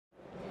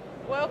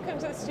Welcome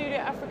to the Studio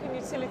African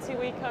Utility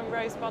Week. I'm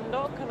Rose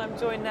Bundock and I'm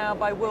joined now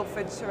by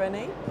Wilfred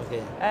Shereni,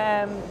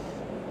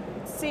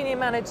 Senior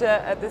Manager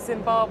at the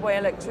Zimbabwe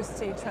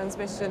Electricity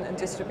Transmission and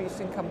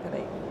Distribution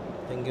Company.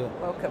 Thank you.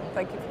 Welcome.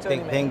 Thank you for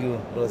joining me. Thank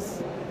you,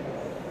 Rose.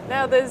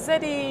 Now, the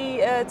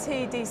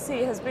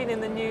ZETDC has been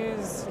in the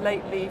news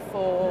lately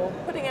for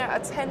putting out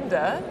a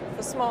tender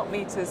for smart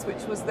meters,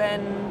 which was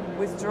then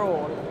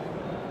withdrawn.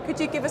 Could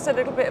you give us a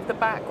little bit of the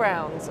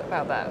background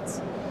about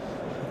that?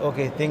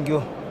 Okay, thank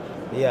you.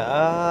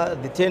 Yeah,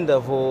 the tender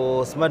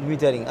for smart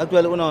metering.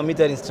 Actually, on our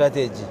metering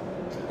strategy,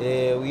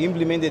 we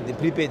implemented the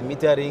prepaid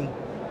metering,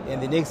 and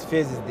the next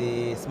phase is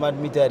the smart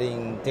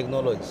metering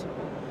technology.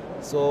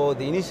 So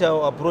the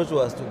initial approach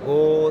was to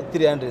go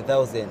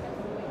 300,000,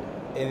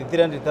 and the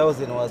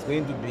 300,000 was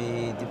going to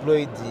be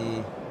deployed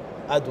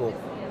ad hoc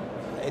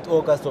at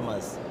all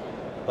customers.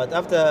 But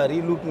after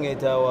re-looking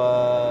at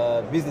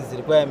our business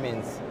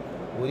requirements,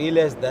 we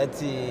realized that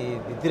the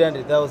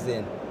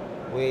 300,000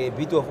 were a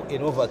bit of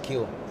an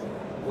overkill.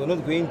 We're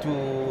not going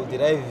to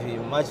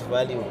derive much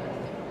value.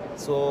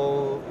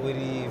 So we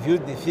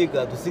reviewed the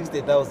figure to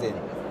 60,000.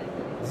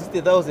 The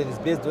 60,000 is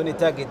based on a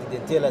targeted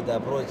and tailored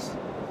approach,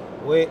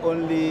 where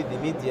only the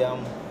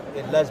medium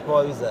and large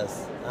power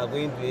users are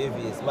going to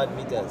have smart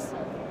meters.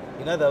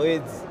 In other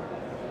words,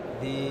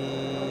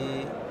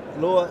 the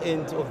lower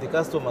end of the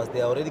customers,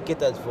 they are already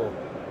catered for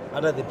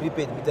under the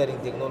prepaid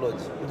metering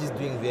technology, which is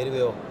doing very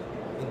well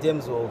in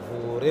terms of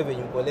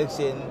revenue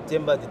collection,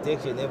 temper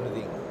detection,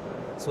 everything.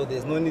 So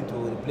there's no need to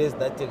replace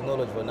that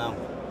technology for now.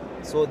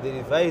 So the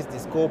revised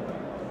scope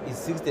is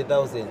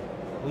 60,000,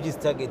 which is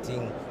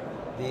targeting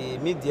the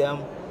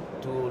medium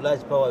to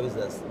large power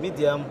users.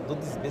 Medium, that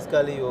is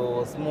basically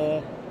your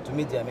small to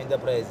medium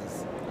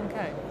enterprises.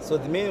 Okay. So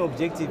the main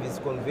objective is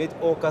to convert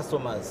all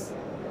customers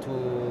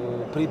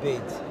to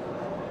prepaid,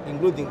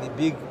 including the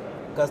big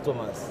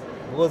customers,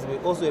 because we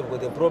also have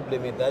got a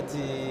problem at that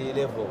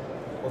level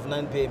of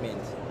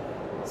non-payment.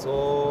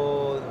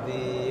 So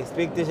the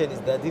expectation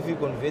is that if we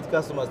convert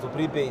customers to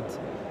prepaid,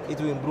 it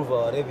will improve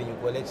our revenue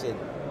collection.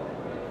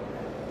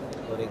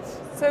 Correct.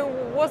 So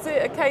was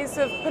it a case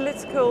of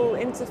political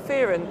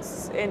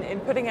interference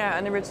in putting out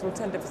an original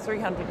tender for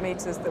 300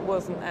 meters that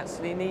wasn't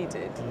actually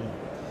needed?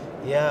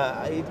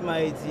 Yeah, it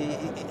might.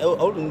 I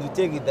wouldn't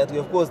take it that way.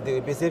 Of course, there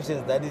were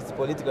perceptions that it's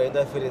political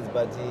interference,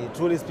 but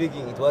truly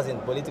speaking, it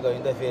wasn't political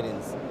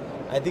interference.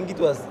 I think it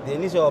was the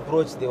initial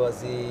approach. There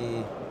was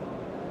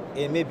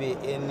maybe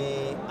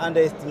any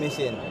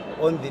underestimation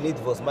on the need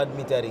for smart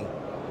metering,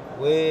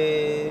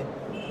 where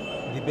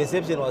the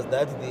perception was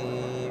that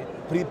the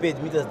prepaid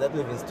meters that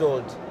we've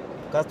installed,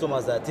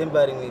 customers are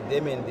tampering with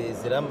them and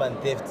there's rampant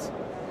theft.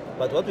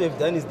 But what we have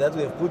done is that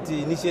we have put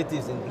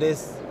initiatives in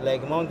place,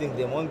 like mounting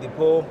them on the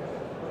pole,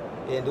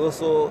 and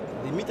also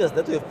the meters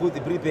that we have put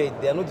the prepaid,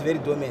 they are not very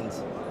dormant.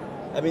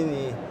 I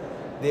mean,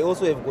 they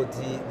also have got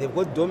they've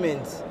got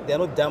dormant. They are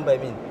not dumb. I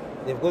mean,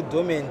 they've got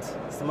dormant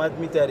smart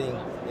metering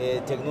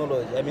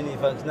technology. I mean,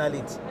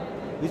 functionality,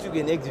 which you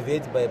can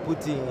activate by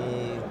putting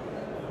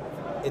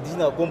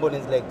additional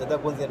components like data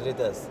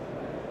concentrators.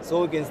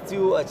 So we can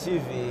still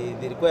achieve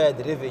the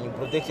required revenue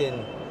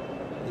protection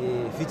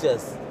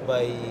features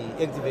by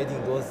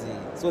activating those.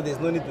 So there's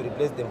no need to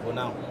replace them for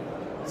now.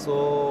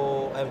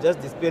 So I'm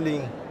just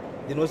dispelling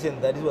the notion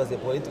that it was a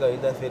political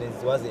interference.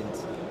 It wasn't.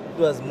 It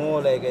was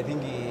more like, I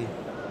think,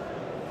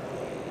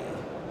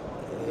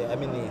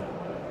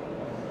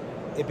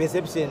 a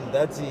perception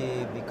that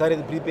the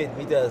current prepaid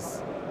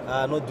meters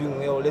are not doing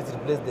well. Let's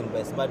replace them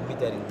by smart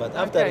metering. But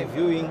after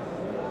reviewing,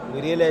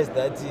 we realized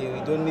that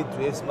we don't need to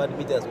have smart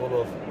meters all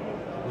over.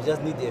 We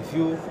just need a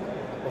few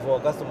of our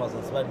customers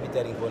on smart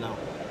metering for now.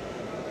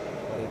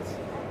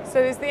 Right.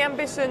 So is the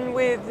ambition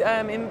with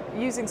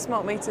using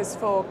smart meters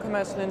for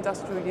commercial and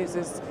industrial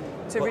users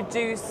to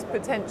reduce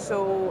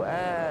potential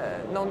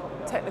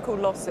non-technical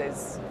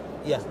losses?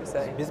 Yeah,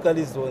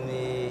 basically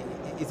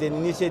it's an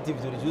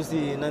initiative to reduce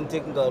the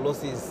non-technical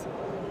losses,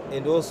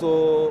 and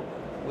also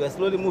we are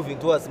slowly moving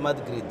towards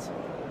smart grid.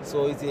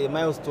 So it's a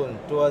milestone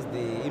towards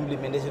the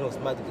implementation of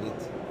smart grid.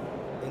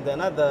 And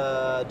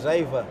another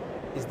driver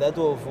is that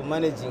of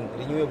managing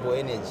renewable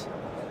energy.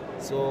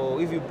 So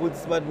if you put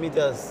smart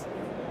meters,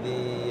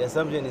 the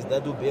assumption is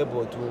that we'll be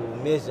able to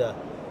measure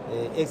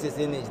excess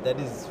energy that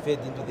is fed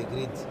into the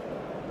grid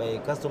by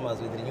customers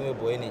with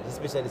renewable energy,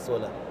 especially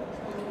solar.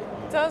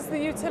 Does the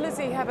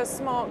utility have a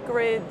smart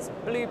grid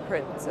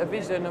blueprint, a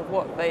vision of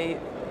what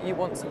you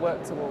want to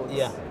work towards?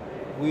 Yeah,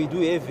 we do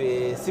have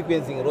a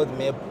sequencing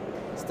roadmap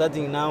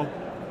starting now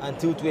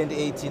until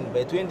 2018.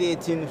 By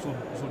 2018,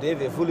 should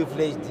have a fully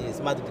fledged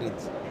smart grid.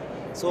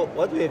 So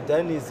what we have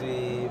done is,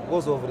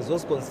 because of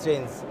resource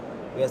constraints,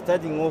 we are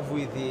starting off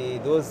with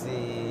those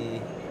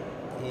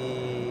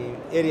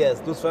areas,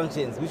 those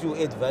functions which will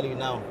add value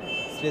now.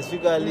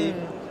 Specifically,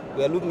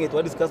 we are looking at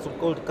what is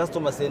called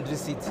customer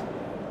centricity,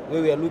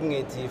 where we are looking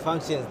at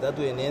functions that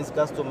will enhance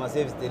customer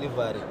service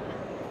delivery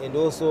and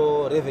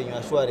also revenue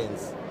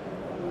assurance.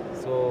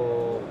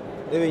 So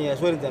revenue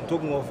assurance, I'm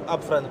talking of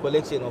upfront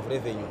collection of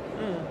revenue.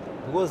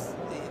 Because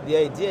the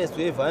idea is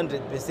to have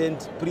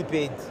 100%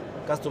 prepaid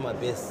customer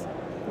base.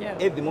 Yeah.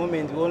 At the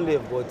moment, we only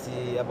have got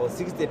about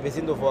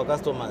 60% of our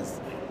customers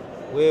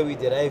where we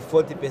derive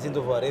 40%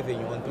 of our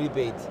revenue on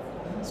prepaid.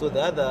 So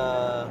the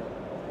other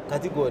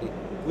category,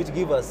 which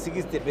give us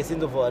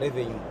 60% of our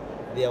revenue,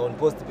 they are on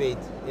postpaid,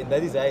 and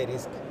that is high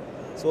risk.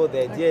 So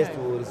the idea is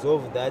to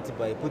resolve that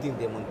by putting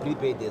them on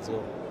prepaid as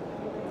well.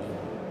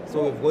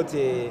 So we've got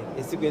a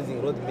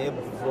sequencing roadmap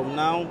from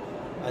now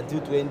until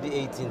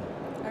 2018.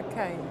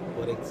 Okay.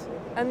 Correct.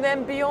 And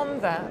then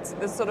beyond that,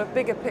 the sort of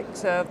bigger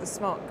picture of the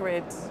smart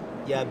grid.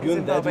 Yeah,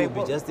 beyond that, we'll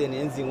be just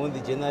enhancing on the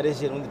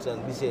generation, on the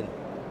transmission.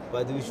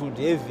 But we should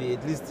have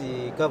at least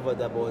covered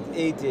about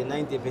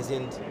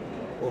 80-90%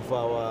 of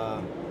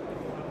our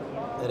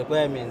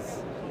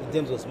requirements in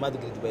terms of smart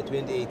grid by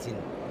 2018.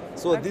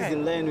 So this is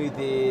in line with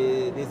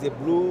there's a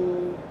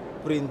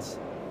blueprint,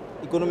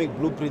 economic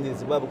blueprint in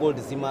Zimbabwe called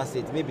the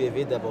ZETDC. Maybe you've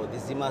heard about the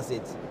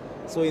ZETDC.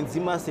 So in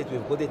ZETDC,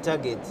 we've got a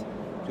target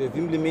to have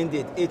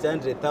implemented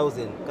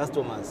 800,000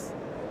 customers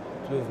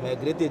to have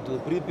migrated to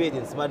prepaid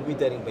and smart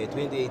metering by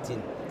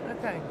 2018.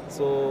 Okay.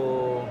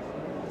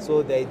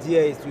 So the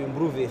idea is to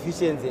improve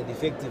efficiency and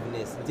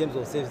effectiveness in terms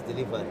of service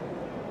delivery.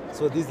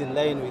 So this is in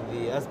line with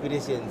the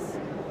aspirations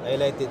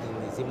highlighted in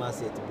the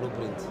ZETDC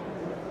blueprint.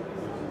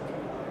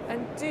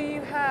 And do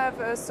you have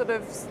a sort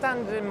of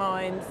standard in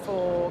mind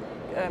for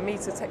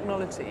meter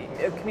technology,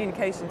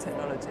 communication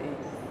technology?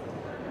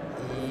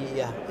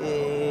 Yeah,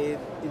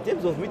 in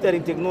terms of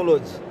metering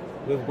technology,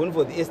 we've gone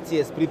for the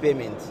STS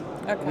prepayment,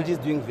 which is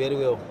doing very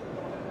well.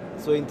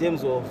 So in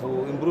terms of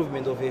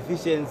improvement of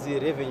efficiency,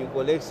 revenue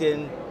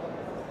collection,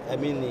 I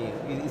mean,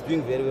 it's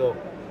doing very well.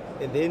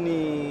 And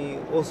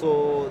then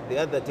also the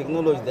other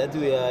technology that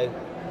we are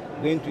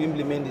going to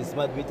implement is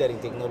smart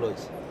metering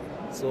technology.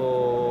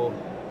 So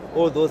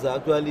all those are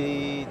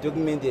actually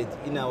documented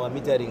in our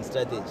metering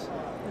strategy,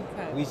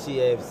 which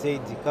I have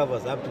said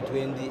covers up to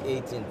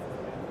 2018.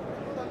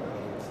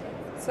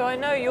 So I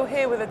know you're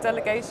here with a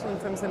delegation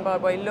from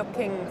Zimbabwe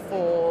looking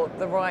for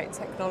the right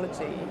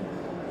technology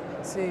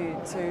to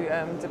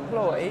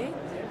deploy.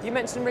 You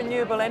mentioned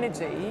renewable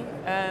energy.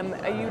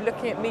 Are you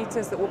looking at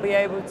meters that will be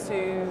able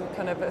to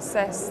kind of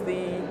assess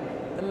the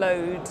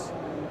load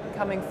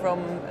coming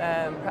from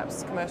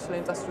perhaps commercial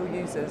industrial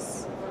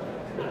users?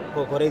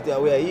 Correct.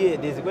 We are here.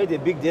 There's quite a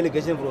big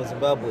delegation from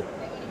Zimbabwe,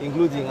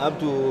 including up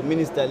to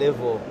minister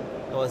level,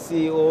 our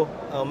CEO,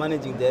 our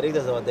managing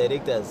directors, our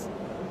directors.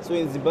 So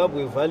in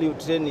Zimbabwe, we value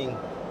training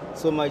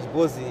so much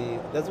because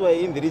that's why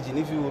in the region,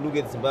 if you look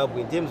at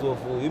Zimbabwe, in terms of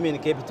human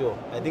capital,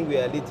 I think we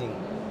are leading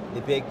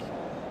the pack.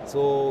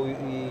 So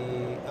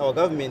our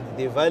government,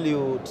 they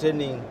value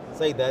training,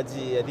 so that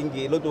I think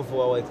a lot of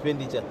our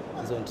expenditure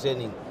is on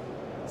training.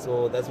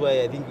 So that's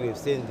why I think we have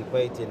sent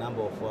quite a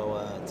number of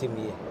our team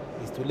here,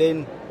 is to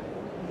learn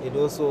and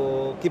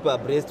also keep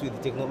abreast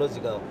with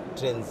technological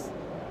trends.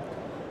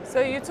 So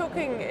you're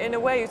talking, in a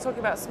way, you're talking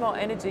about smart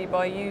energy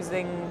by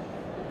using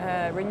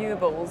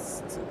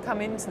renewables to come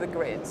into the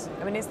grid.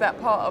 I mean, is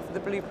that part of the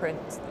blueprint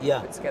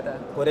put together?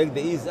 Correct.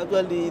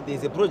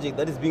 There's a project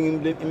that is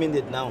being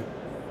implemented now,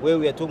 where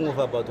we are talking of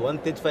about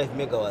 135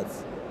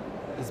 megawatts.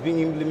 It's being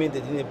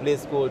implemented in a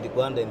place called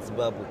Gwanda in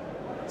Zimbabwe.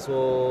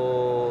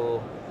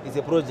 So it's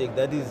a project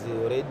that is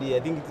already,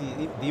 I think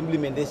the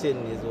implementation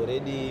is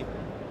already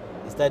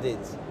started.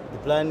 The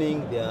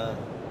planning,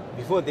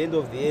 before the end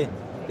of the year,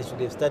 they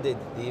should have started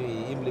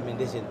the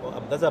implementation.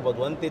 That's about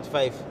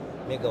 135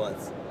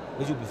 megawatts,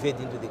 which will be fed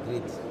into the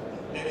grid.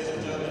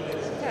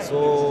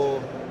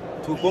 So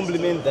to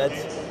complement that,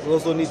 we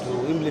also need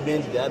to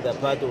implement the other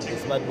part of the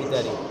smart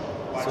metering.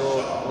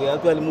 So we are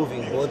actually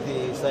moving both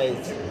the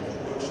sides,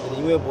 the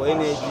renewable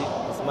energy,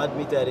 smart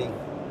metering,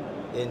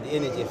 and the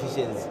energy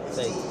efficiency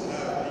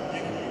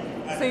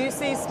side. So you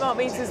see smart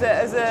meters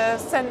as a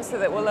sensor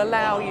that will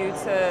allow you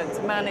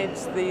to manage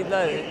the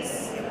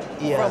loads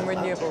from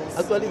renewables?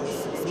 Actually,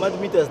 smart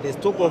meters, they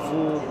talk of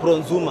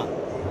prosumer.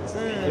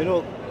 You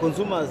know,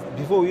 consumers,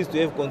 before we used to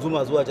have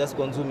consumers who are just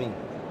consuming,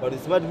 but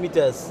with smart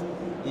meters,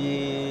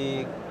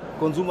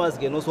 consumers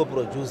can also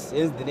produce,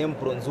 hence the name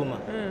prosumer.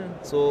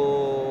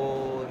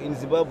 So in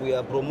Zimbabwe, we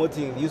are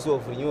promoting the use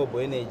of renewable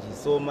energy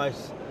so much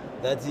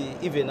that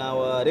even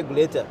our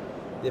regulator,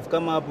 they've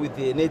come up with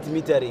a net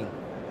metering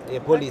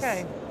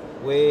policy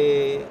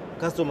where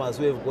customers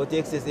who have got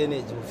excess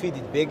energy will feed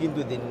it back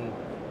into the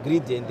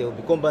grid and they will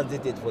be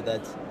compensated for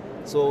that.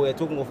 So we're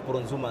talking of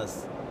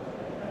prosumers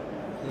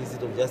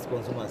instead of just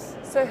consumers.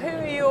 So who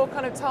are your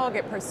kind of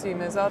target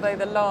prosumers? Are they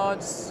the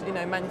large,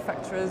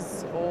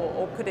 manufacturers,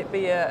 or could it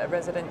be a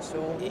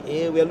residential?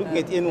 We are looking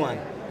at anyone.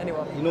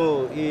 Anyone. You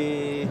know,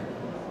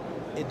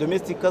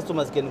 domestic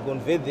customers can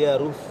convert their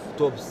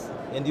rooftops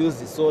and use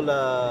the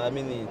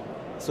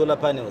solar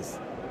panels,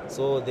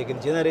 so they can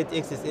generate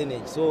excess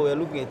energy. So we are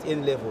looking at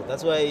any level.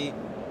 That's why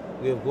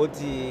we have got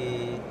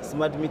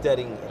smart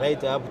metering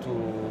right up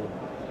to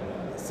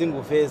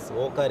single phase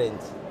or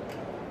current,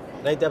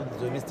 right up to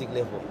the domestic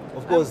level.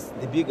 Of course,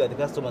 the bigger the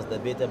customers, the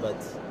better, but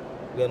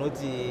we are not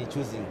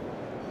choosing.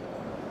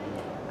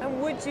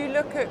 And would you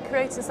look at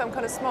creating some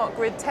kind of smart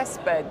grid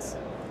test bed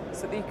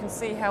so that you can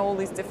see how all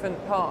these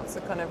different parts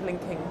are kind of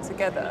linking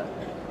together?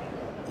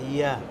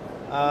 Yeah.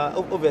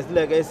 Obviously,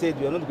 like I said,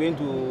 we are going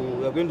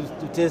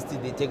to test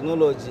the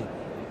technology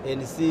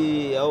and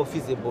see how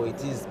feasible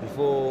it is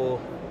before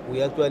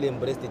we actually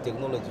embrace the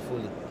technology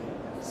fully.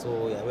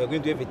 So yeah, we are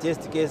going to have a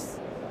test case.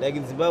 Like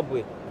in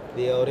Zimbabwe,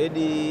 they are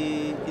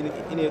already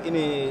in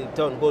a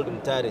town called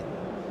Mtare.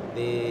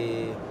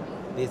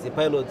 There's a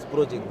pilot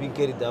project being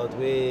carried out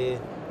where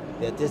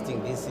they are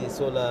testing this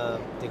solar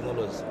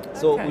technology.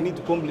 So Okay. we need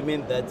to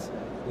complement that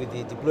with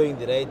deploying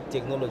the right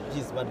technology, which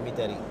is smart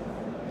metering.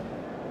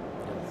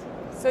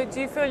 So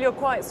do you feel you're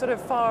quite sort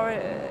of far,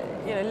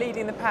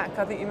 leading the pack?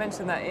 I think you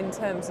mentioned that in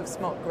terms of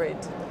smart grid.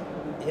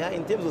 Yeah,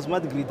 in terms of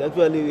smart grid,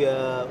 actually we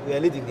are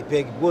leading the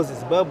pack because in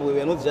Zimbabwe we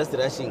are not just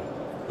rushing,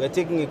 we are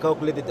taking a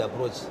calculated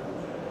approach.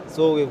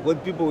 So we've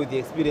got people with the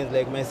experience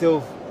like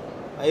myself.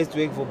 I used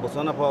to work for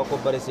Botswana Power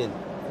Corporation,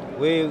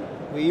 where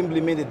we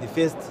implemented the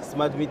first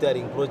smart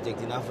metering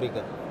project in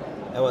Africa.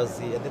 That was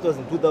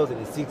in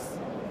 2006.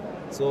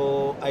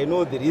 So I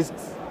know the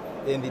risks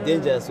and the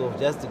dangers of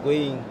just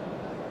going.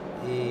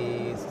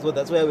 So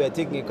that's why we are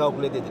taking a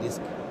calculated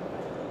risk.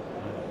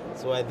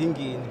 So I think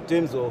in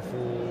terms of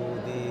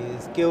the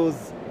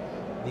skills,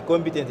 the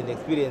competence and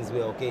experience,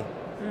 we are okay.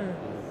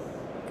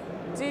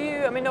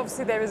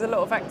 Obviously there is a lot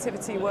of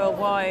activity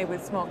worldwide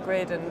with smart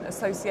grid and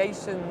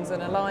associations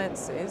and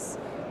alliances.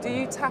 Do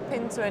you tap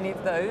into any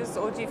of those,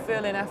 or do you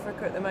feel in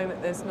Africa at the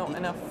moment there's not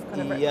enough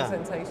kind of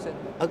representation?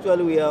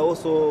 Actually, we are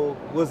also,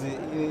 because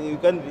you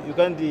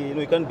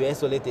can't be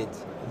isolated.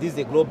 This is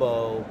a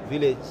global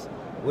village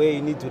where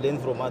you need to learn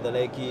from others.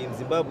 Like in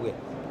Zimbabwe,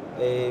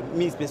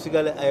 me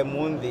specifically, I am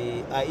on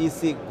the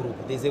IEC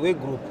group. There's a work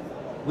group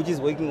which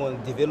is working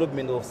on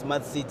development of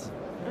smart city.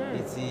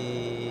 It's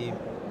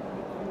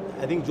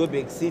I think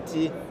Joburg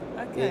City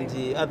and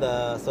the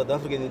other South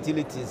African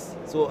utilities.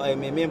 So I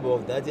am a member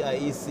of that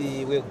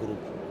IEC work group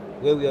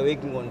where we are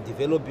working on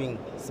developing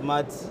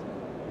smart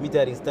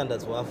metering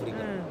standards for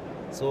Africa.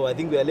 So I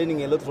think we are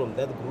learning a lot from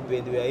that group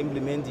and we are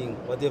implementing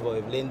whatever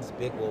we've learned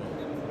back home.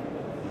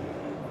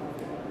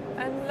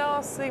 And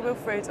lastly,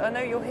 Wilfred, I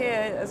know you're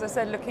here, as I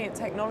said, looking at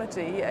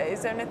technology.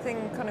 Is there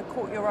anything kind of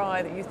caught your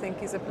eye that you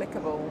think is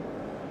applicable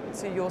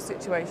to your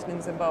situation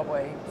in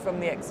Zimbabwe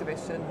from the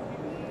exhibition?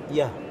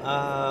 Yeah,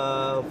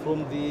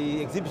 from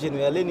the exhibition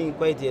we are learning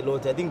quite a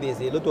lot. I think there's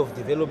a lot of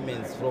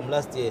developments from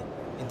last year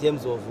in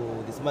terms of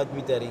the smart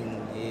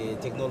metering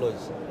technology.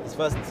 It's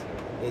fast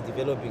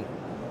developing.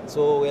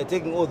 So we are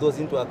taking all those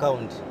into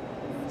account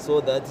so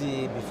that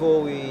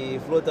before we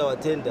float our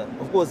tender,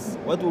 of course,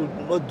 what we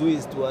will not do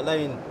is to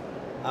align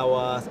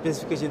our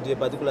specification to a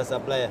particular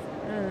supplier,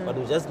 but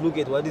we'll just look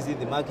at what is in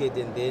the market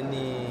and then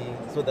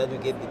so that we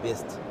get the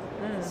best.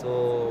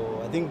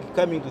 So I think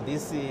coming to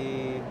this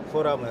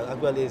forum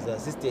actually has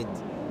assisted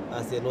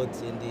us a lot,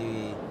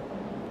 and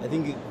I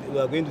think we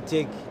are going to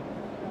take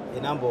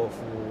a number of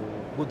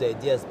good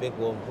ideas back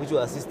home, which will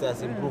assist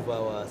us improve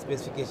our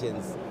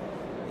specifications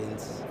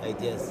and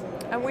ideas.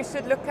 And we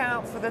should look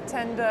out for the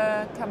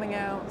tender coming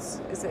out.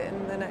 Is it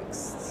in the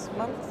next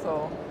month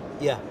or?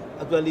 Yeah,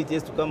 actually it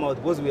has to come out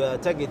because we are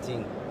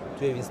targeting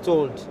to have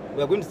installed.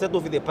 We are going to start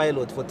off with a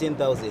pilot for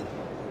 10,000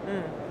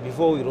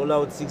 before we roll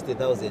out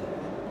 60,000.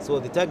 So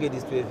the target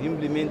is to have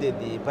implemented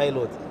the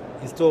pilot,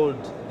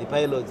 installed the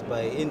pilots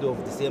by end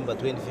of December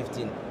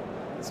 2015.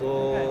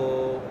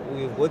 So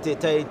we've got a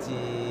tight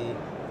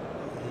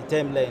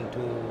timeline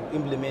to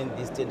implement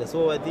this tender.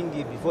 So I think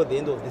before the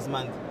end of this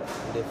month,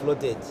 they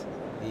floated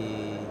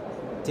the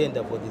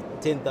tender for the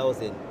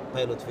 10,000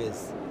 pilot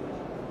phase.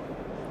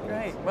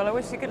 Great. Well, I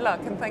wish you good luck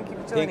and thank you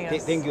for joining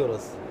us. Thank you,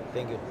 Ross.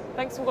 Thank you.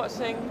 Thanks for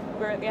watching.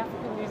 We're at the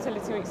African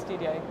Utility Week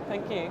studio.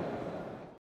 Thank you.